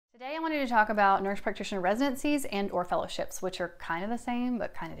Today I wanted to talk about nurse practitioner residencies and or fellowships, which are kind of the same,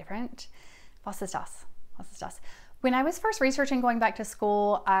 but kind of different. Was ist das? Was ist das? When I was first researching going back to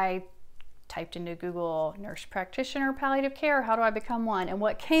school, I typed into Google nurse practitioner palliative care, how do I become one? And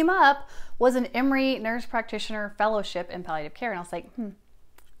what came up was an Emory nurse practitioner fellowship in palliative care. And I was like,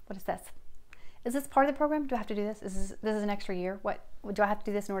 what is this? Is this part of the program? Do I have to do this? This is an extra year? What do I have to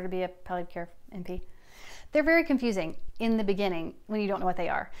do this in order to be a palliative care NP? They're very confusing in the beginning when you don't know what they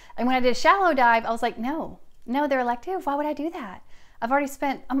are. And when I did a shallow dive, I was like, no, they're elective. Why would I do that? I've already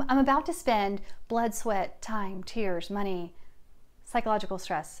spent, I'm about to spend blood, sweat, time, tears, money, psychological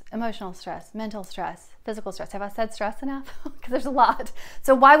stress, emotional stress, mental stress, physical stress. Have I said stress enough? Because there's a lot.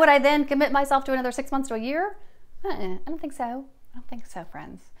 So why would I then commit myself to another 6 months to a year? I don't think so. I don't think so,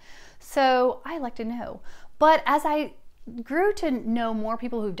 friends. So I elected no. But as I grew to know more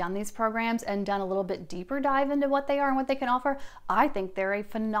people who've done these programs and done a little bit deeper dive into what they are and what they can offer, I think they're a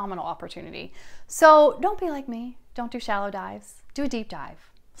phenomenal opportunity. So don't be like me. Don't do shallow dives. Do a deep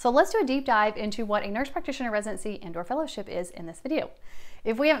dive. So let's do a deep dive into what a nurse practitioner residency and or fellowship is in this video.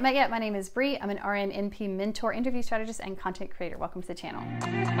 If we haven't met yet, my name is Bree. I'm an RN, NP, mentor, interview strategist, and content creator. Welcome to the channel.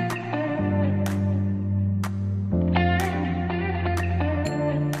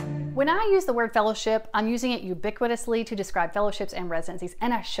 When I use the word fellowship, I'm using it ubiquitously to describe fellowships and residencies,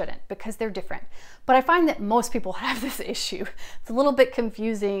 and I shouldn't because they're different. But I find that most people have this issue. It's a little bit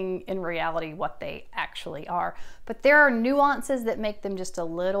confusing in reality what they actually are, but there are nuances that make them just a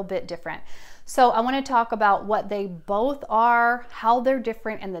little bit different. So I want to talk about what they both are, how they're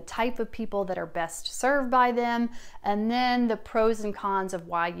different, and the type of people that are best served by them, and then the pros and cons of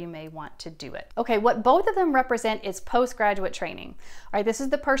why you may want to do it. Okay, what both of them represent is postgraduate training. All right, this is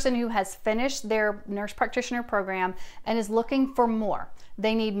the person who has finished their nurse practitioner program and is looking for more.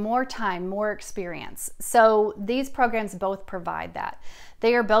 They need more time, more experience. So these programs both provide that.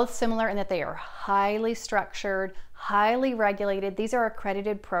 They are both similar in that they are highly structured, highly regulated. These are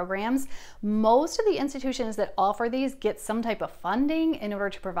accredited programs. Most of the institutions that offer these get some type of funding in order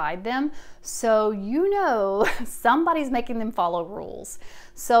to provide them. So you know somebody's making them follow rules.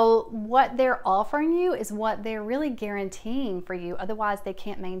 So what they're offering you is what they're really guaranteeing for you. Otherwise, they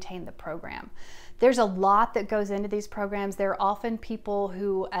can't maintain the program. There's a lot that goes into these programs. There are often people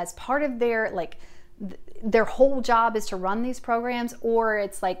who, as part of their whole job is to run these programs, or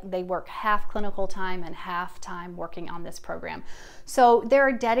it's like they work half clinical time and half time working on this program. So there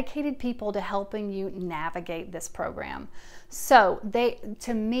are dedicated people to helping you navigate this program. So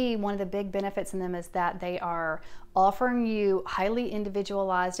to me, one of the big benefits in them is that they are offering you highly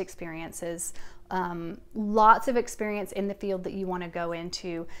individualized experiences, lots of experience in the field that you want to go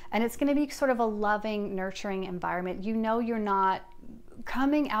into, and it's going to be sort of a loving, nurturing environment. You know, you're not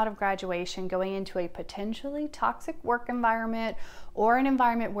coming out of graduation going into a potentially toxic work environment or an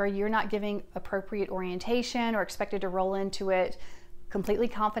environment where you're not giving appropriate orientation or expected to roll into it completely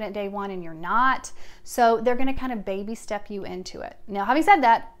confident day one, and you're not. So they're going to kind of baby step you into it. Now, having said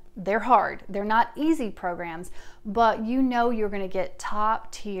that, they're hard. They're not easy programs, but you know you're going to get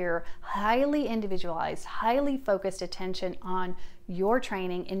top tier, highly individualized, highly focused attention on your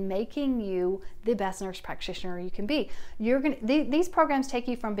training in making you the best nurse practitioner you can be. These programs take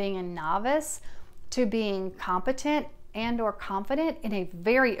you from being a novice to being competent and or confident in a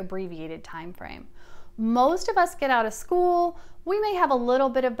very abbreviated time frame. Most of us get out of school, we may have a little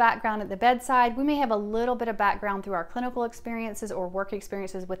bit of background at the bedside, we may have a little bit of background through our clinical experiences or work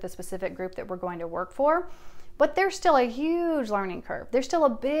experiences with the specific group that we're going to work for, but there's still a huge learning curve. There's still a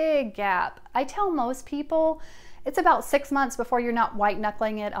big gap. I tell most people it's about 6 months before you're not white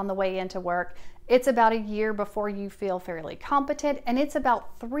knuckling it on the way into work. It's about a year before you feel fairly competent, and it's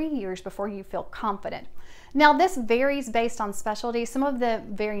about 3 years before you feel confident. Now, this varies based on specialty. Some of the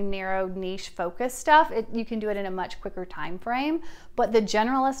very narrow niche focus stuff, you can do it in a much quicker time frame, but the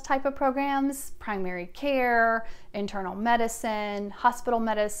generalist type of programs, primary care, internal medicine, hospital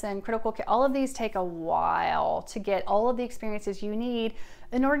medicine, critical care, all of these take a while to get all of the experiences you need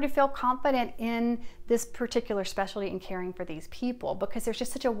in order to feel confident in this particular specialty and caring for these people, because there's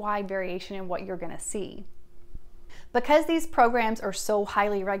just such a wide variation in what you're going to see. Because these programs are so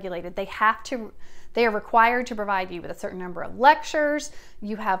highly regulated, they are required to provide you with a certain number of lectures.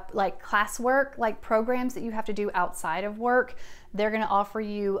 You have like classwork, like programs that you have to do outside of work. They're going to offer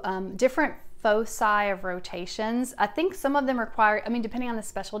you different foci of rotations. I think some of them require, I mean, depending on the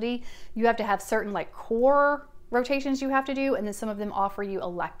specialty, you have to have certain like core rotations you have to do, and then some of them offer you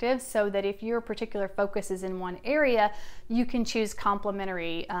electives so that if your particular focus is in one area, you can choose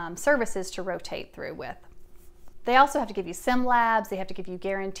complementary services to rotate through with. They also have to give you sim labs. They have to give you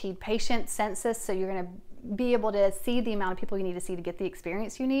guaranteed patient census. So you're going to be able to see the amount of people you need to see to get the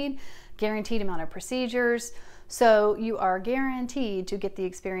experience you need, guaranteed amount of procedures. So you are guaranteed to get the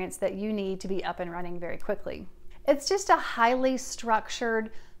experience that you need to be up and running very quickly. It's just a highly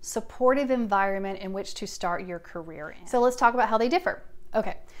structured, supportive environment in which to start your career in. So let's talk about how they differ.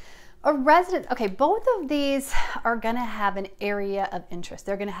 Okay. Both of these are going to have an area of interest.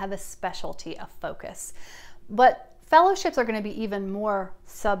 They're going to have a specialty, a focus. But fellowships are going to be even more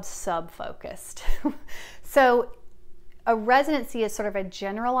sub-focused. So a residency is sort of a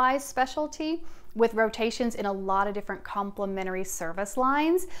generalized specialty with rotations in a lot of different complementary service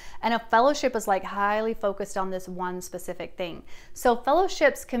lines. And a fellowship is like highly focused on this one specific thing. So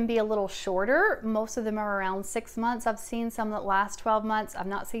fellowships can be a little shorter. Most of them are around 6 months. I've seen some that last 12 months. I've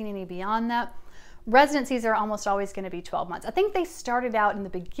not seen any beyond that. Residencies are almost always going to be 12 months. I think they started out in the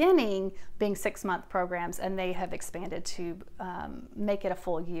beginning being 6-month programs, and they have expanded to make it a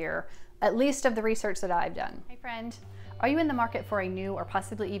full year, at least of the research that I've done. Hey friend, are you in the market for a new or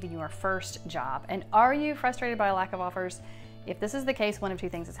possibly even your first job? And are you frustrated by a lack of offers? If this is the case, one of two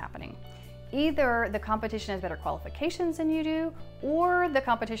things is happening. Either the competition has better qualifications than you do, or the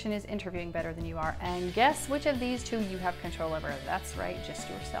competition is interviewing better than you are. And guess which of these two you have control over? That's right, just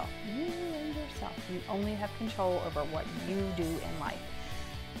yourself. You and yourself. You only have control over what you do in life.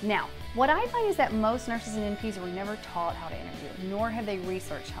 Now, what I find is that most nurses and NPs were never taught how to interview, nor have they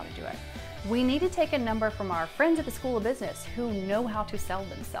researched how to do it. We need to take a number from our friends at the School of Business who know how to sell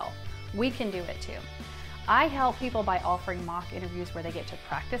themselves. We can do it too. I help people by offering mock interviews where they get to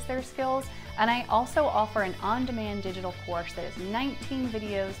practice their skills, and I also offer an on-demand digital course that is 19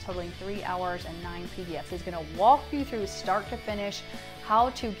 videos totaling 3 hours and 9 PDFs. It's going to walk you through start to finish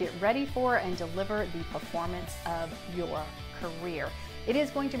how to get ready for and deliver the performance of your career. It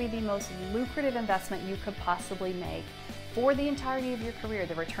is going to be the most lucrative investment you could possibly make for the entirety of your career.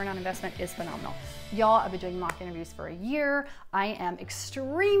 The return on investment is phenomenal. Y'all, I've been doing mock interviews for a year. I am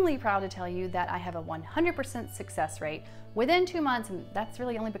extremely proud to tell you that I have a 100% success rate within 2 months, and that's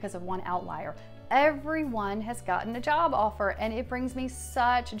really only because of one outlier. Everyone has gotten a job offer, and it brings me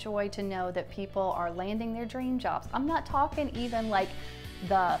such joy to know that people are landing their dream jobs. I'm not talking even like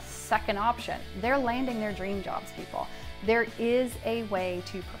the second option. They're landing their dream jobs, people. There is a way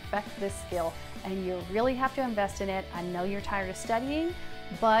to perfect this skill, and you really have to invest in it. I know you're tired of studying,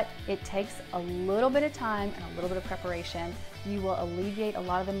 but it takes a little bit of time and a little bit of preparation. You will alleviate a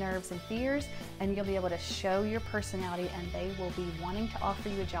lot of the nerves and fears, and you'll be able to show your personality, and they will be wanting to offer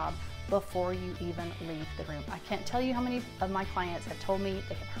you a job before you even leave the room. I can't tell you how many of my clients have told me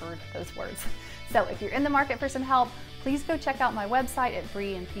they have heard those words. So if you're in the market for some help, please go check out my website at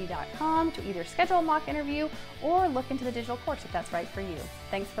brienp.com to either schedule a mock interview or look into the digital course if that's right for you.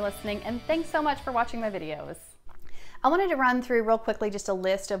 Thanks for listening, and thanks so much for watching my videos. I wanted to run through real quickly just a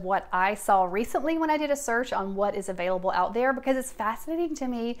list of what I saw recently when I did a search on what is available out there, because it's fascinating to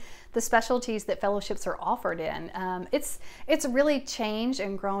me the specialties that fellowships are offered in. It's really changed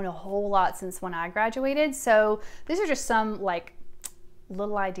and grown a whole lot since when I graduated. So these are just some like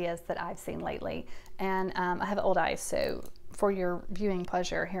little ideas that I've seen lately. And I have old eyes, so for your viewing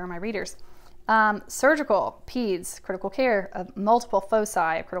pleasure, here are my readers. Surgical, peds, critical care, multiple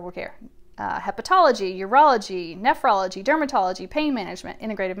foci of critical care. Hepatology, urology, nephrology, dermatology, pain management,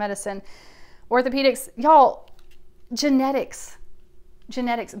 integrative medicine, orthopedics, y'all, genetics.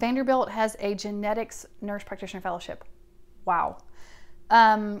 Vanderbilt has a genetics nurse practitioner fellowship. Wow.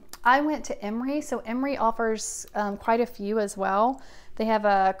 I went to Emory, so Emory offers quite a few as well. They have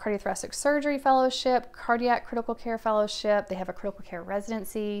a cardiothoracic surgery fellowship, cardiac critical care fellowship. They have a critical care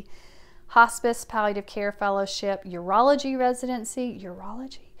residency, hospice palliative care fellowship, urology residency,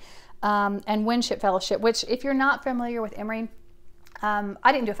 and Winship Fellowship, which if you're not familiar with Emory,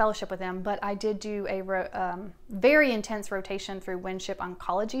 I didn't do a fellowship with them, but I did do a very intense rotation through Winship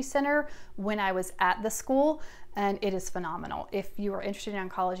Oncology Center when I was at the school, and it is phenomenal. If you are interested in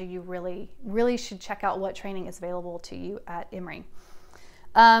oncology, you really should check out what training is available to you at Emory.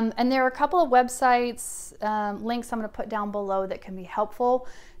 And there are a couple of websites, links I'm going to put down below that can be helpful.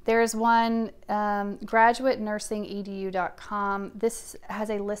 There's one, graduatenursingedu.com. This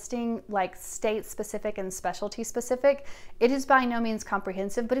has a listing like state specific and specialty specific. It is by no means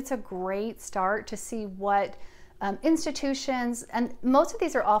comprehensive, but it's a great start to see what institutions, and most of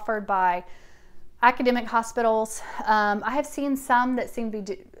these are offered by academic hospitals. I have seen some that seem to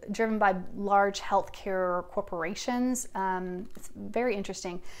be driven by large healthcare corporations. It's very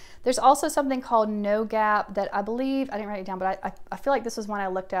interesting. There's also something called No Gap that I believe, I didn't write it down, but I feel like this was one I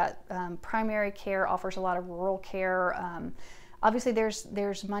looked at. Primary care offers a lot of rural care. Obviously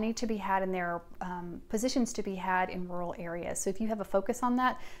there's money to be had, and there are positions to be had in rural areas. So if you have a focus on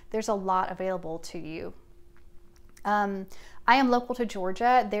that, there's a lot available to you. I am local to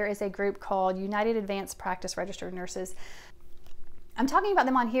Georgia. There is a group called United Advanced Practice Registered Nurses. I'm talking about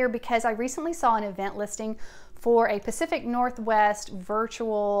them on here because I recently saw an event listing for a Pacific Northwest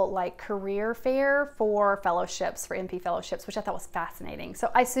virtual like career fair for fellowships, for NP fellowships, which I thought was fascinating. So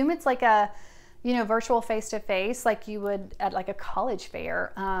I assume it's like a, you know, virtual face-to-face like you would at like a college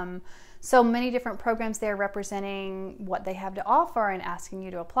fair. So many different programs there representing what they have to offer and asking you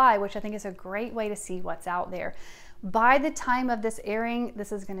to apply, which I think is a great way to see what's out there. By the time of this airing,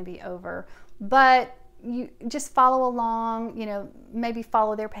 this is going to be over, but you just follow along, you know, maybe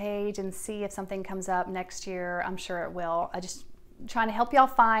follow their page and see if something comes up next year. I'm sure it will. I just trying to help y'all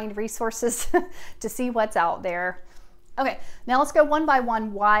find resources to see what's out there. Okay, now let's go one by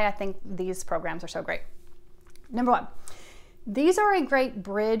one why I think these programs are so great. Number one, these are a great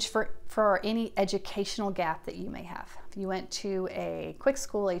bridge for any educational gap that you may have. If you went to a quick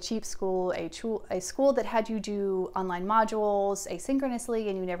school, a cheap school, a school that had you do online modules asynchronously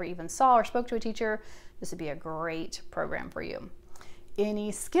and you never even saw or spoke to a teacher, this would be a great program for you.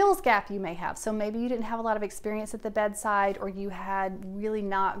 Any skills gap you may have. So maybe you didn't have a lot of experience at the bedside, or you had really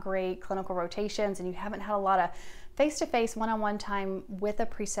not great clinical rotations and you haven't had a lot of face-to-face one-on-one time with a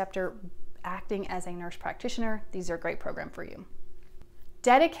preceptor acting as a nurse practitioner. These are a great program for you.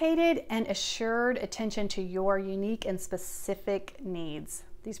 Dedicated and assured attention to your unique and specific needs.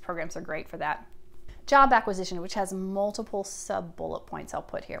 These programs are great for that. Job acquisition, which has multiple sub-bullet points I'll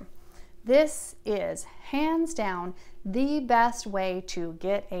put here. This is hands down the best way to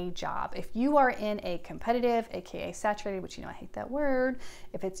get a job. If you are in a competitive, aka saturated, which you know I hate that word,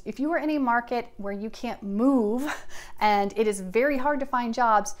 if you are in a market where you can't move and it is very hard to find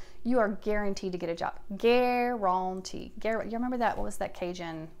jobs, you are guaranteed to get a job. Guarantee. You remember that? What was that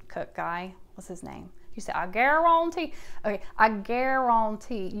Cajun cook guy? What's his name? You say, I guarantee. Okay, I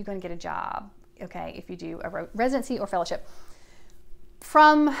guarantee you're going to get a job. Okay, if you do a residency or fellowship.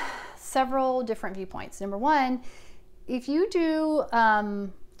 From several different viewpoints. Number one, if you do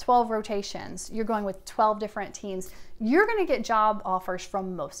 12 rotations, you're going with 12 different teams, you're going to get job offers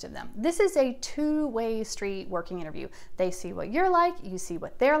from most of them. This is a two-way street working interview. They see what you're like, you see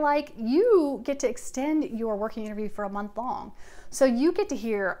what they're like. You get to extend your working interview for a month long. So you get to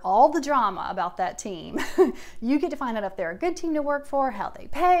hear all the drama about that team. You get to find out if they're a good team to work for, how they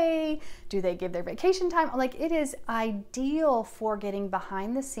pay, do they give their vacation time. Like, it is ideal for getting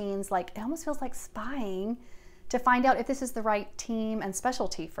behind the scenes. Like, it almost feels like spying to find out if this is the right team and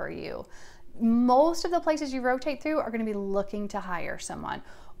specialty for you. Most of the places you rotate through are going to be looking to hire someone.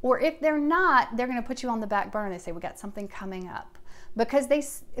 Or if they're not, they're going to put you on the back burner. They say, we got something coming up. Because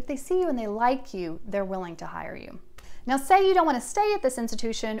if they see you and they like you, they're willing to hire you. Now, say you don't want to stay at this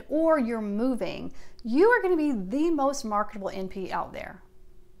institution or you're moving, you are going to be the most marketable NP out there.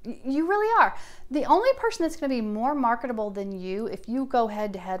 You really are. The only person that's going to be more marketable than you if you go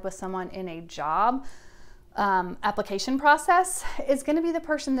head to head with someone in a job application process is going to be the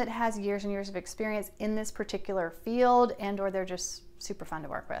person that has years and years of experience in this particular field, and or they're just super fun to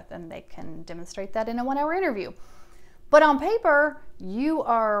work with and they can demonstrate that in a 1-hour interview. But on paper, you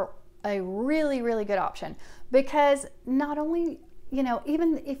are a really, really good option, because not only, you know,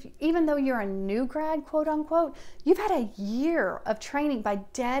 even though you're a new grad, quote unquote, you've had a year of training by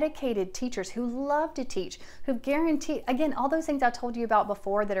dedicated teachers who love to teach, who guarantee, again, all those things I told you about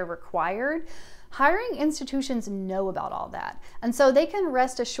before that are required. Hiring institutions know about all that. And so they can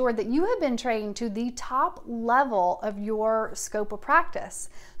rest assured that you have been trained to the top level of your scope of practice.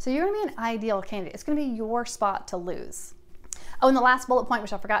 So you're gonna be an ideal candidate. It's gonna be your spot to lose. Oh, and the last bullet point,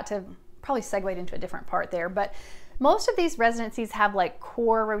 which I forgot to, probably segued into a different part there, but most of these residencies have like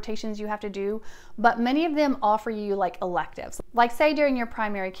core rotations you have to do, but many of them offer you like electives. Like, say during your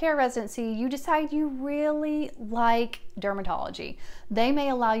primary care residency, you decide you really like dermatology. They may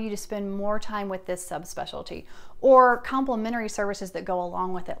allow you to spend more time with this subspecialty, or complementary services that go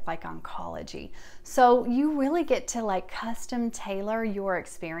along with it, like oncology. So you really get to like custom tailor your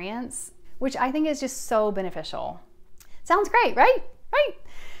experience, which I think is just so beneficial. Sounds great, right? Right?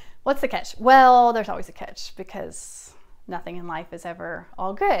 What's the catch? Well, there's always a catch, because nothing in life is ever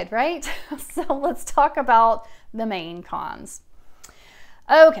all good, right? So let's talk about the main cons.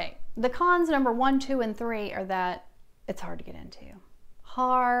 Okay, the cons number 1, 2, and 3 are that it's hard to get into.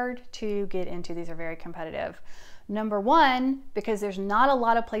 Hard to get into. These are very competitive. Number 1, because there's not a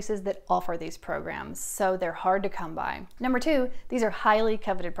lot of places that offer these programs, so they're hard to come by. Number 2, these are highly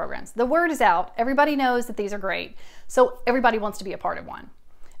coveted programs. The word is out. Everybody knows that these are great, so everybody wants to be a part of one.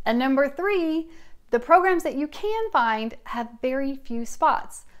 And number 3, the programs that you can find have very few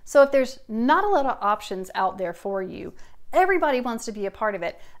spots. So if there's not a lot of options out there for you, everybody wants to be a part of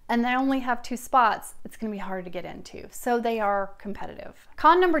it, and they only have 2 spots, it's going to be hard to get into. So they are competitive.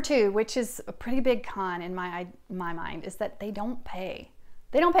 Con number 2, which is a pretty big con in my mind, is that they don't pay.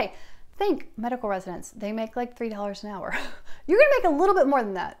 They don't pay. Think medical residents, they make like $3 an hour. You're going to make a little bit more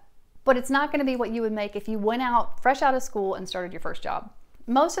than that, but it's not going to be what you would make if you went out fresh out of school and started your first job.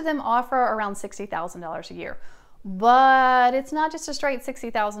 Most of them offer around $60,000 a year. But it's not just a straight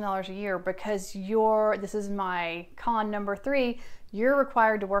 $60,000 a year, because this is my con number 3, you're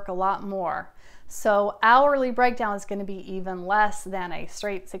required to work a lot more. So hourly breakdown is going to be even less than a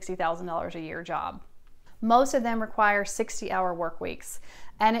straight $60,000 a year job. Most of them require 60-hour work weeks.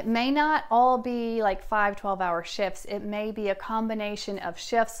 And it may not all be like 5 12-hour shifts. It may be a combination of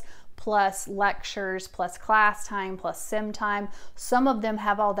shifts plus lectures, plus class time, plus sim time. Some of them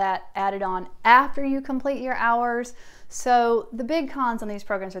have all that added on after you complete your hours. So the big cons on these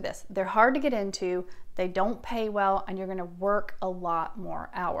programs are this: they're hard to get into, they don't pay well, and you're gonna work a lot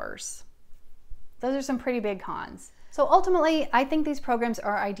more hours. Those are some pretty big cons. So ultimately, I think these programs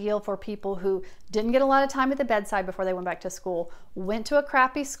are ideal for people who didn't get a lot of time at the bedside before they went back to school, went to a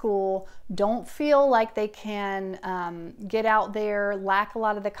crappy school, don't feel like they can get out there, lack a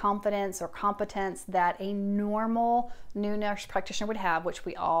lot of the confidence or competence that a normal new nurse practitioner would have, which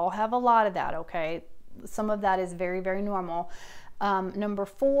we all have a lot of that, okay? Some of that is very, very normal. Number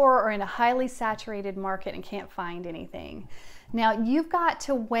 4, are in a highly saturated market and can't find anything. Now, you've got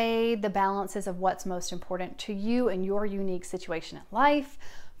to weigh the balances of what's most important to you and your unique situation in life.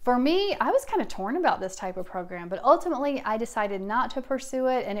 For me, I was kind of torn about this type of program, but ultimately I decided not to pursue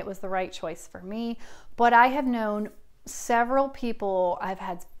it, and it was the right choice for me. But I have known several people, I've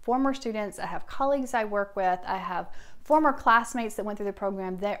had former students, I have colleagues I work with, I have former classmates that went through the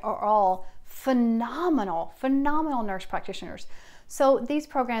program. They are all phenomenal, phenomenal nurse practitioners. So these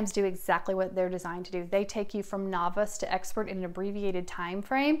programs do exactly what they're designed to do. They take you from novice to expert in an abbreviated time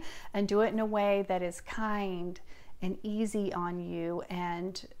frame and do it in a way that is kind and easy on you.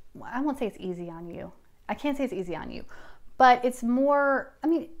 And I won't say it's easy on you. I can't say it's easy on you, but it's more,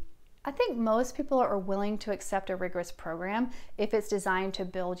 I think most people are willing to accept a rigorous program if it's designed to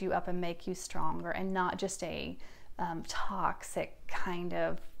build you up and make you stronger, and not just a toxic kind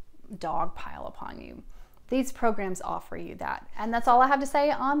of dog pile upon you. These programs offer you that. And that's all I have to say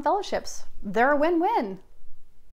on fellowships. They're a win-win.